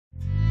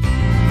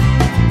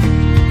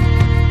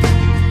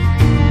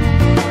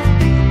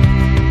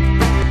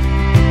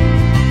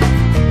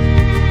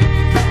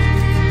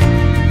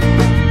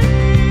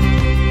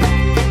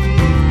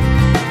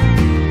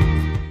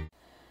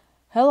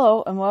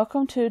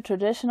welcome to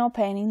Traditional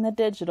Painting the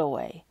Digital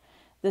Way.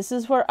 This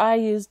is where I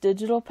use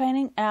digital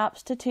painting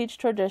apps to teach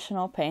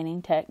traditional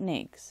painting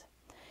techniques.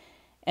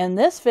 In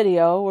this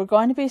video, we're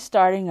going to be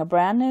starting a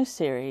brand new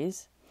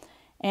series,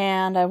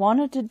 and I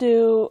wanted to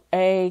do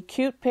a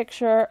cute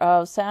picture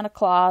of Santa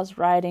Claus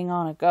riding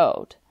on a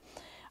goat.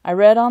 I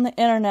read on the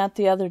internet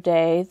the other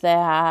day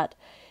that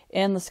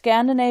in the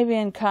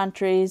Scandinavian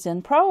countries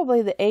in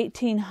probably the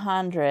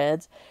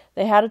 1800s,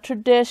 they had a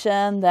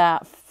tradition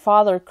that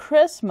Father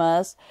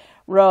Christmas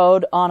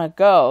rode on a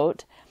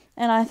goat,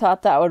 and I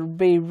thought that would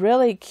be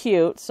really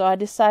cute, so I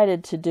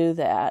decided to do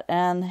that.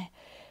 And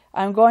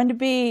I'm going to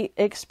be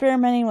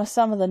experimenting with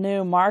some of the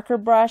new marker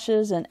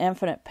brushes in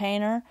Infinite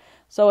Painter,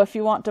 so if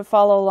you want to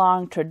follow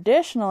along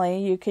traditionally,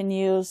 you can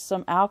use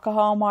some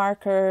alcohol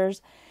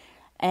markers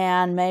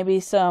and maybe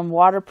some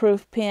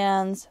waterproof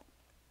pens,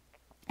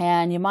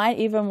 and you might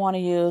even want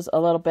to use a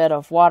little bit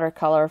of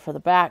watercolor for the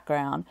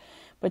background,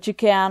 but you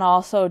can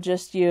also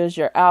just use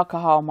your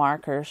alcohol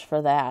markers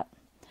for that.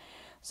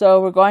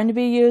 So we're going to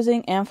be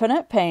using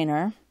Infinite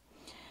Painter,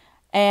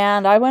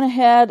 and I went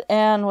ahead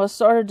and was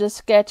sort of just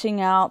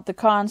sketching out the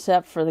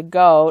concept for the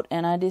goat,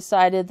 and I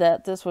decided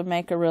that this would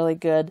make a really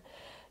good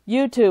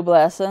YouTube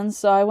lesson,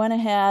 so I went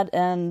ahead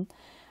and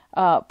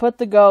put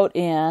the goat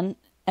in,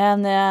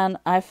 and then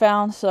I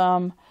found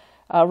some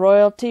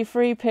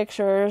royalty-free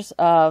pictures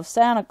of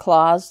Santa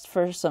Claus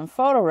for some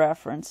photo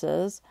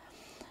references.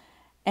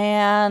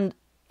 And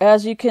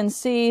as you can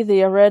see,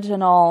 the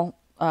original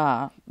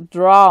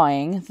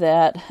drawing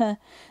that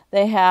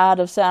they had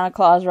of Santa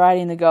Claus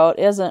riding the goat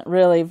isn't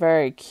really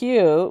very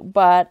cute,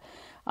 but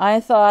I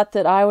thought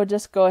that I would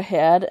just go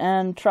ahead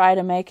and try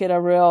to make it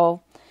a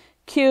real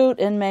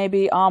cute and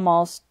maybe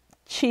almost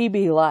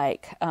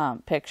chibi-like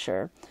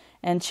picture.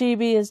 And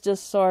chibi is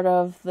just sort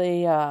of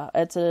the,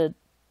 it's a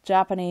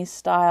Japanese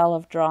style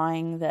of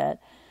drawing that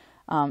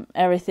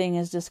everything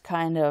is just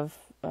kind of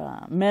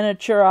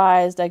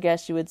miniaturized, I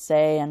guess you would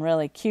say, and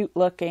really cute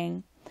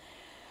looking.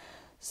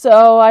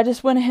 So I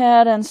just went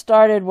ahead and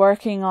started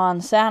working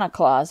on Santa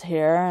Claus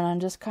here, and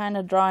I'm just kind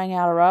of drawing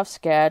out a rough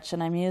sketch,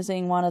 and I'm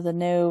using one of the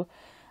new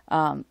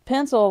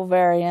pencil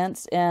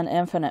variants in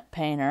Infinite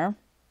Painter.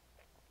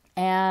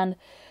 And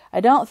I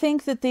don't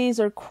think that these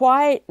are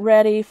quite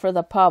ready for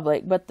the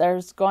public, but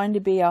there's going to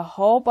be a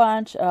whole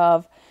bunch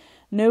of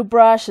new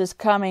brushes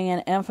coming in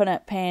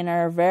Infinite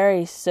Painter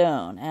very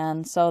soon,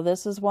 and so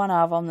this is one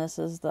of them. This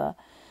is the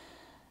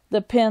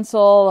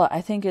pencil. I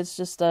think it's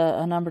just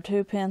a number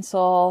 2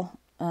 pencil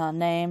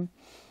name,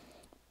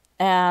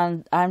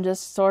 and I'm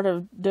just sort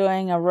of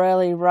doing a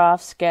really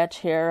rough sketch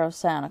here of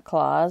Santa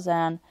Claus.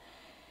 And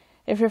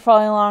if you're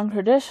following along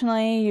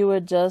traditionally, you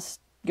would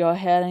just go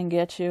ahead and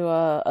get you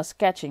a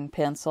sketching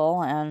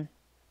pencil and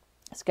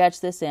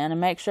sketch this in, and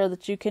make sure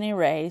that you can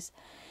erase.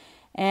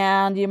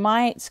 And you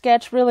might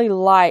sketch really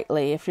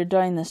lightly if you're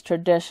doing this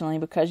traditionally,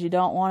 because you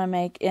don't want to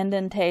make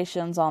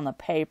indentations on the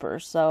paper.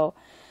 So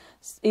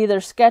either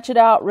sketch it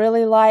out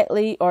really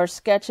lightly or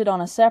sketch it on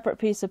a separate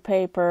piece of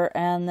paper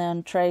and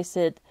then trace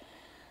it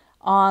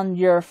on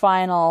your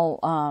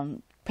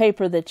final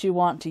paper that you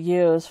want to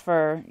use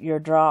for your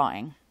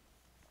drawing.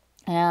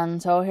 And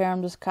so here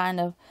I'm just kind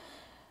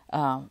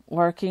of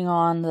working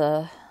on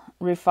the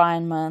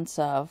refinements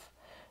of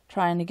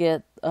trying to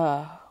get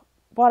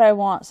what I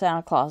want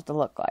Santa Claus to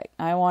look like.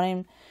 I want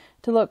him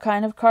to look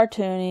kind of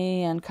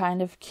cartoony and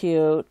kind of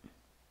cute.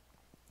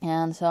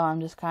 And so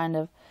I'm just kind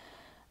of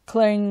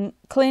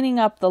cleaning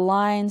up the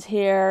lines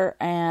here.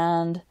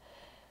 And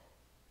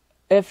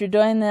if you're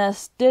doing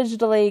this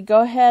digitally,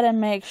 go ahead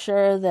and make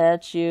sure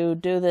that you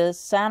do this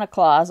Santa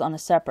Claus on a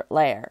separate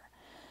layer.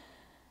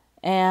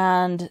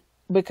 And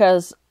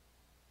because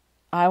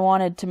I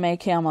wanted to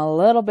make him a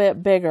little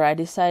bit bigger, I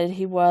decided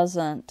he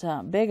wasn't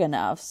big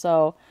enough.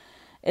 So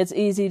it's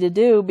easy to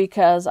do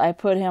because I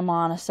put him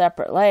on a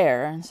separate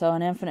layer. And so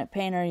in Infinite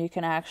Painter, you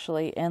can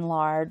actually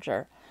enlarge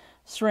or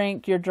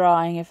shrink your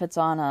drawing if it's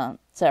on a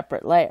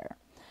separate layer.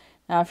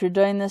 Now, if you're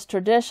doing this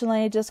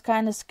traditionally, just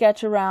kind of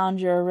sketch around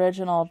your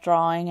original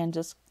drawing and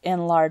just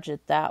enlarge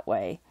it that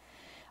way.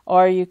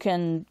 Or you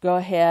can go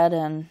ahead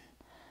and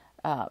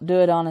do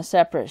it on a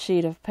separate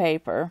sheet of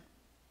paper.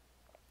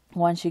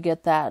 Once you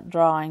get that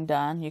drawing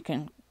done, you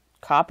can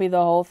copy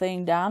the whole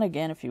thing down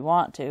again if you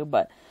want to,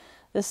 but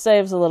this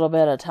saves a little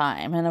bit of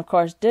time. And of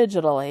course,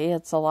 digitally,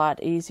 it's a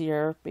lot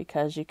easier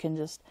because you can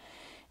just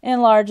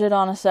enlarge it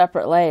on a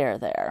separate layer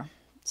there.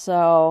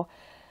 So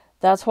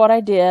that's what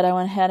I did. I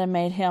went ahead and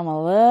made him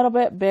a little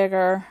bit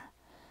bigger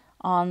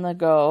on the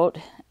goat,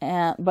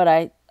 but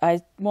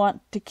I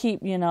want to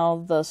keep, you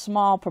know, the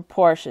small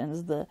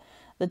proportions, the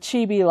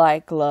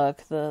chibi-like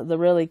look, the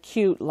really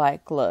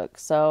cute-like look.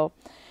 So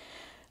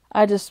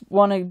I just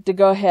wanted to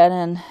go ahead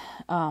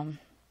and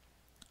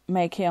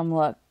make him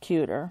look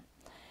cuter.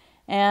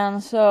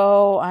 And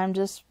so I'm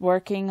just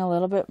working a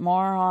little bit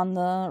more on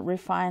the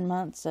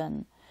refinements,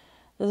 and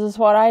this is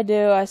what I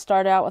do. I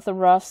start out with a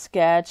rough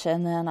sketch,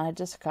 and then I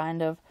just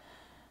kind of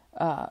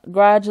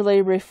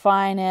gradually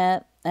refine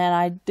it. And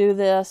I do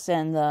this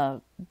in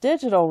the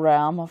digital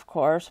realm, of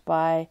course,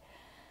 by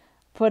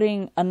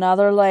putting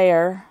another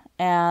layer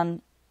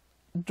and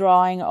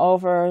drawing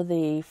over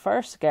the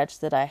first sketch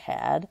that I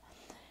had.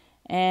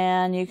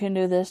 And you can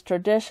do this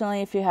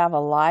traditionally if you have a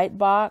light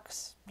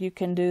box. You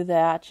can do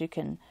that. You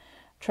can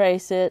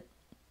trace it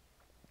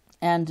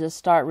and just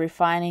start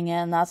refining it.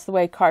 And that's the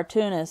way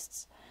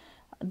cartoonists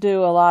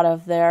do a lot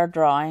of their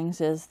drawings,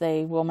 is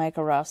they will make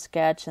a rough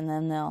sketch and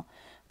then they'll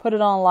put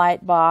it on a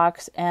light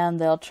box and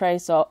they'll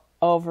trace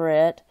over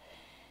it,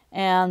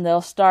 and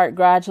they'll start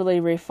gradually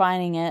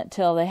refining it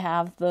till they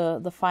have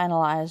the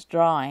finalized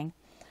drawing.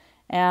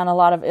 And a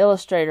lot of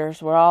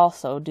illustrators will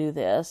also do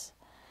this.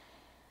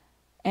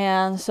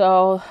 And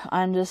so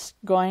I'm just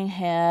going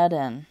ahead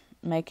and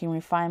making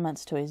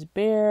refinements to his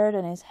beard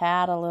and his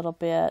hat a little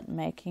bit,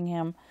 making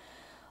him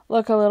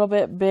look a little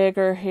bit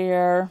bigger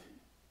here,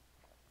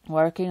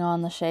 working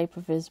on the shape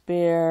of his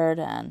beard.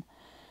 And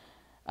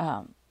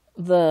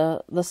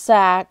the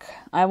sack,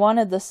 I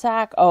wanted the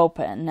sack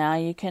open. Now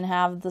you can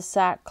have the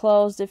sack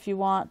closed if you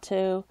want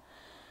to,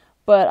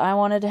 but I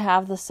wanted to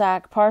have the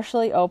sack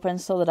partially open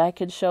so that I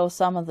could show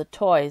some of the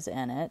toys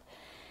in it,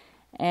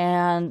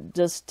 and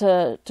just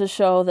to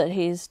show that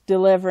he's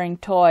delivering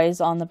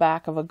toys on the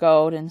back of a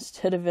goat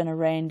instead of in a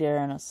reindeer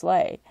and a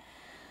sleigh.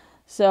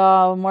 So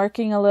I'm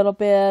working a little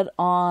bit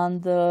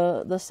on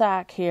the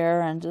sack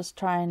here and just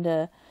trying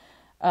to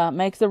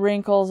make the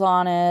wrinkles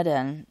on it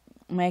and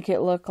make it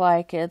look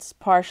like it's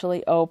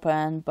partially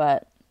open,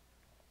 but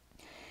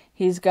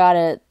he's got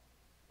it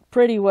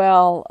pretty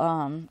well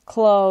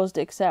closed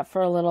except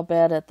for a little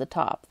bit at the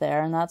top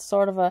there. And that's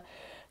sort of a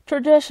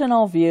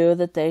traditional view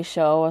that they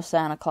show of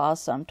Santa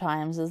Claus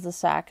sometimes, is the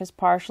sack is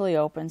partially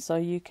open so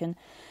you can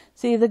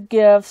see the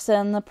gifts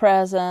and the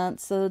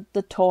presents,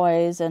 the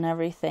toys and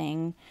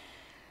everything.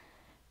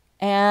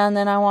 And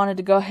then I wanted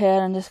to go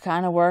ahead and just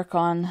kind of work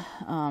on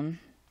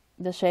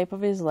the shape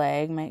of his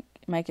leg,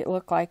 make it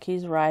look like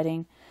he's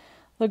riding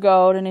the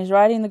goat, and he's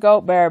riding the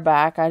goat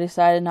bareback. I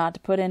decided not to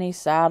put any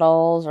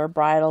saddles or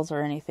bridles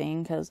or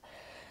anything because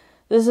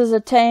this is a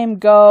tame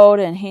goat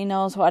and he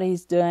knows what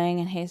he's doing,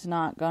 and he's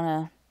not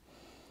gonna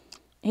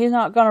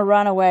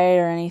run away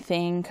or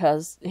anything,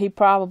 because he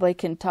probably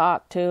can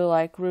talk too,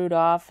 like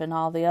Rudolph and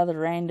all the other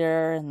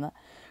reindeer in the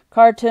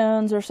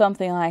cartoons or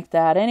something like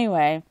that.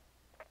 Anyway,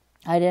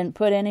 I didn't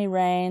put any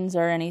reins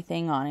or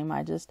anything on him.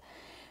 I just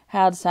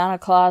had Santa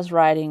Claus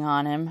riding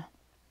on him.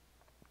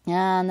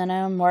 And then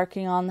I'm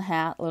working on the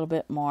hat a little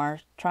bit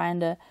more, trying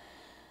to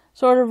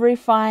sort of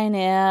refine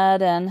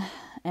it and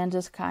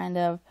just kind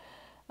of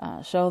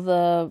show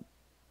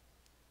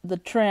the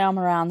trim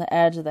around the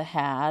edge of the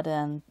hat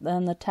and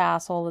then the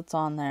tassel that's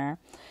on there.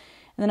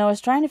 And then I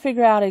was trying to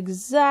figure out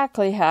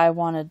exactly how I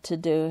wanted to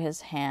do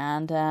his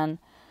hand, and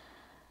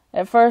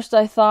at first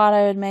I thought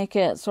I would make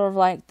it sort of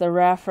like the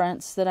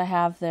reference that I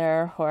have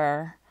there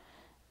where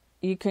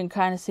you can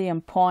kind of see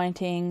him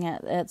pointing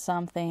at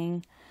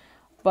something,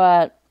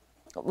 but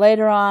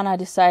later on I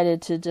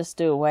decided to just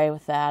do away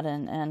with that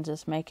and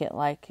just make it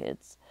like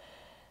it's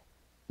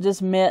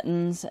just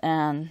mittens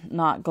and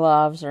not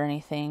gloves or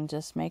anything.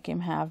 Just make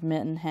him have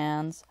mitten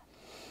hands.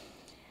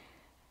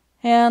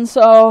 And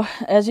so,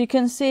 as you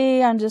can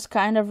see, I'm just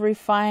kind of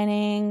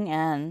refining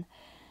and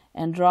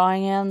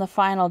drawing in the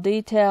final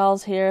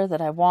details here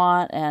that I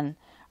want. And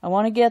I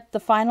want to get the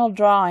final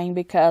drawing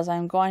because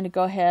I'm going to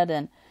go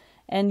ahead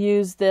and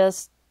use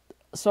this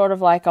sort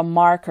of like a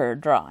marker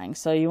drawing.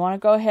 So you want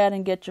to go ahead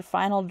and get your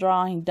final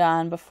drawing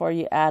done before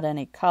you add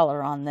any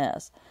color on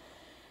this.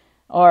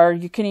 Or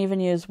you can even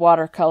use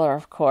watercolor,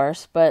 of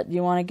course, but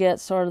you want to get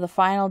sort of the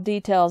final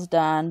details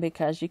done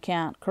because you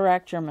can't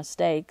correct your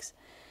mistakes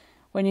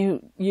when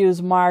you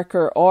use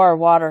marker or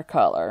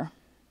watercolor.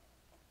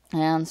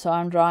 And so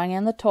I'm drawing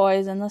in the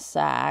toys in the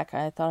sack.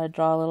 I thought I'd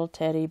draw a little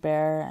teddy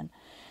bear, and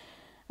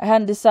I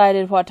hadn't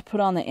decided what to put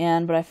on the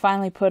end, but I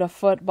finally put a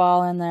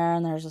football in there,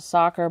 and there's a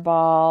soccer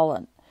ball.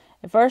 And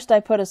at first I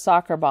put a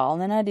soccer ball,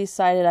 and then I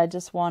decided I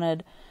just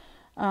wanted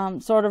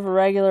sort of a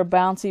regular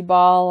bouncy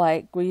ball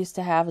like we used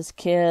to have as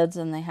kids,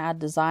 and they had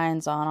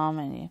designs on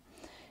them and you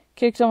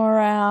kicked them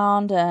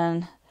around.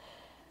 And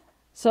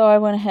so I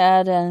went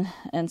ahead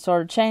and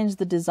sort of changed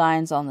the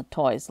designs on the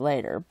toys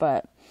later,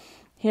 but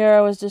here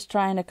I was just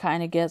trying to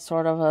kind of get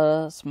sort of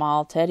a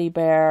small teddy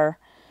bear,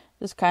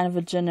 just kind of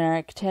a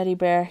generic teddy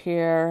bear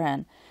here,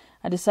 and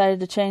I decided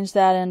to change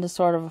that into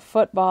sort of a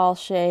football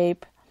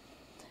shape,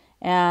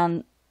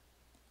 and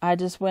I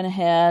just went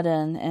ahead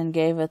and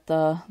gave it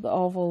the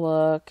oval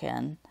look,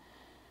 and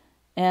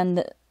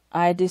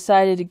I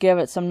decided to give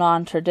it some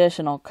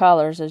non-traditional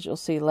colors, as you'll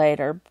see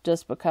later,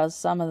 just because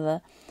some of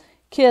the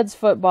kids'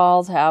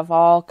 footballs have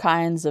all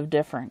kinds of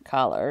different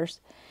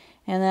colors.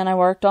 And then I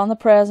worked on the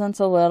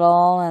presents a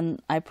little,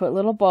 and I put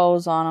little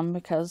bows on them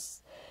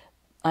because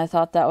I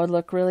thought that would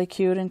look really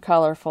cute and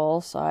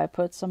colorful, so I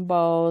put some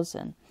bows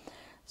and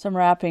some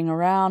wrapping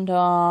around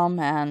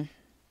them, and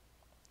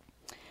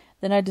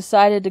then I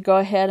decided to go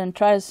ahead and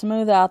try to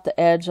smooth out the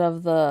edge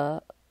of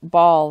the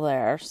ball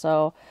there.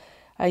 So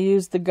I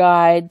used the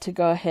guide to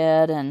go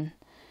ahead and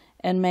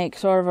and make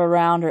sort of a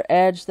rounder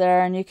edge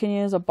there. And you can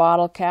use a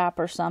bottle cap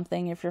or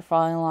something if you're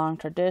following along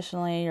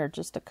traditionally, or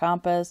just a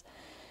compass.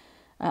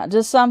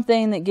 Just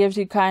something that gives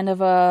you kind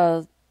of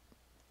a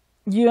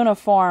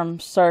uniform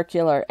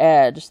circular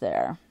edge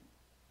there.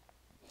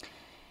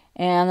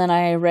 And then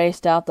I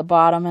erased out the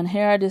bottom, and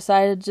here I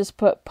decided to just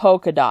put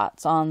polka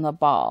dots on the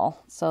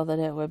ball so that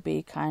it would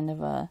be kind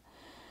of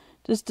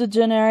just a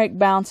generic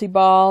bouncy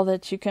ball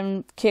that you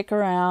can kick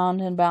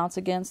around and bounce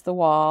against the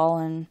wall.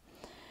 And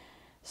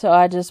so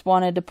I just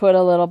wanted to put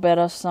a little bit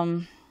of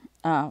some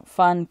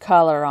fun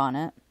color on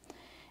it.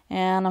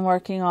 And I'm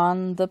working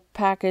on the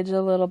package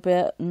a little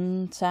bit,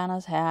 and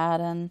Santa's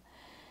hat, and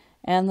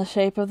the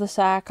shape of the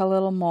sack a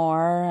little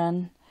more,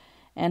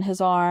 and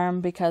his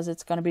arm, because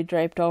it's going to be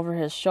draped over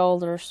his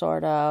shoulder,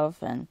 sort of,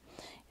 and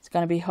he's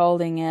going to be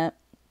holding it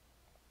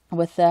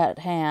with that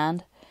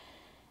hand.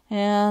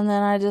 And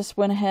then I just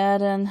went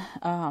ahead and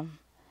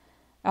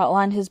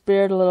outlined his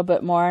beard a little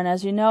bit more. And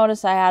as you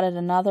notice, I added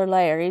another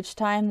layer. Each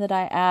time that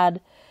I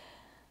add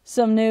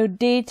some new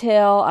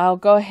detail, I'll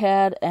go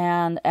ahead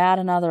and add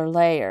another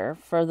layer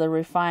for the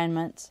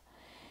refinements.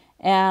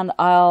 And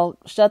I'll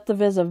shut the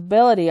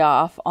visibility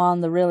off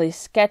on the really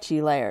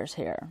sketchy layers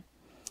here.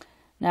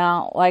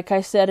 Now, like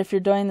I said, if you're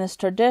doing this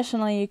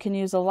traditionally, you can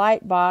use a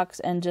light box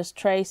and just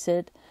trace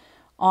it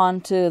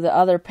onto the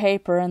other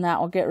paper, and that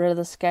will get rid of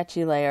the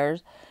sketchy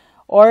layers.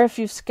 Or if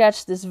you've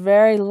sketched this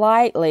very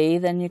lightly,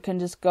 then you can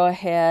just go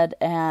ahead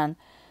and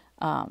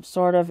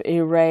sort of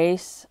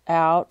erase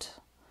out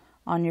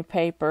on your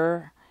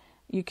paper.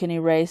 You can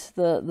erase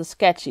the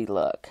sketchy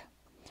look.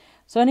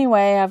 So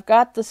anyway, I've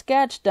got the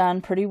sketch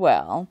done pretty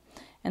well.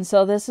 And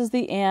so this is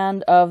the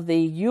end of the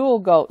Yule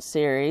goat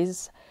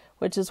series,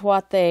 which is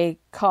what they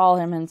call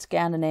him in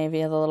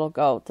Scandinavia, the little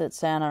goat that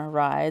Santa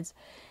rides.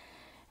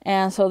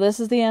 And so this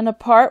is the end of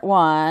part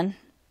 1.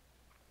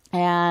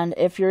 And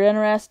if you're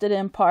interested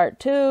in part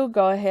 2,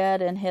 go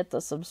ahead and hit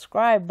the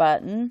subscribe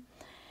button.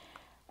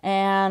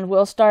 And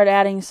we'll start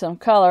adding some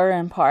color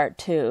in part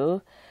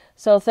 2.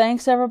 So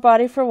thanks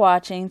everybody for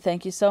watching.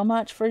 Thank you so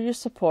much for your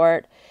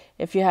support.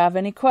 If you have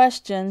any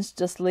questions,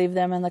 just leave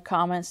them in the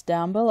comments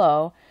down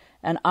below.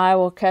 And I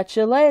will catch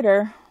you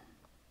later.